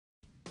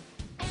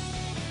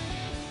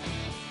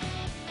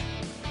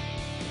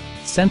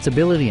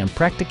sensibility and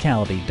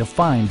practicality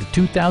define the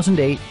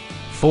 2008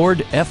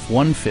 Ford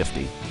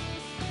F-150.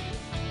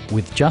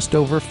 With just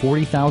over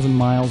 40,000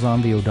 miles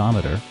on the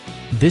odometer,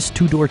 this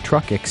two-door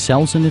truck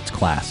excels in its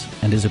class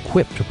and is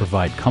equipped to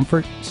provide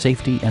comfort,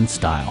 safety, and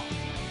style.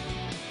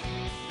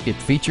 It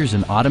features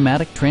an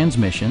automatic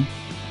transmission,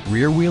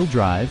 rear-wheel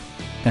drive,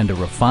 and a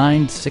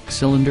refined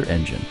 6-cylinder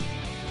engine.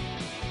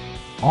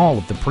 All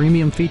of the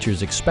premium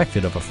features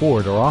expected of a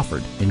Ford are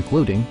offered,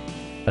 including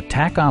a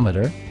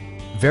tachometer,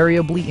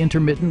 variably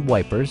intermittent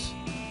wipers,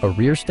 a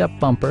rear step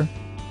bumper,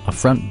 a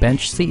front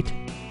bench seat,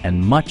 and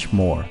much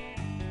more.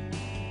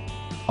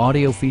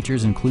 Audio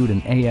features include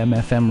an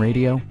AM/FM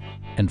radio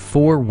and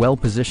 4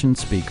 well-positioned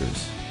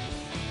speakers.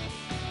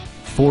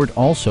 Ford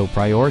also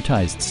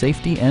prioritized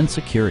safety and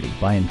security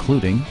by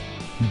including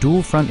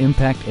dual front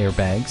impact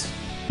airbags,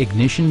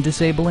 ignition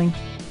disabling,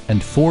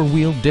 and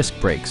 4-wheel disc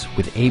brakes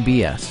with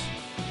ABS.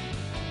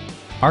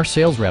 Our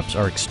sales reps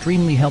are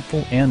extremely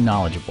helpful and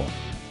knowledgeable.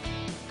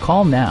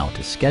 Call now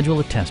to schedule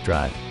a test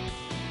drive.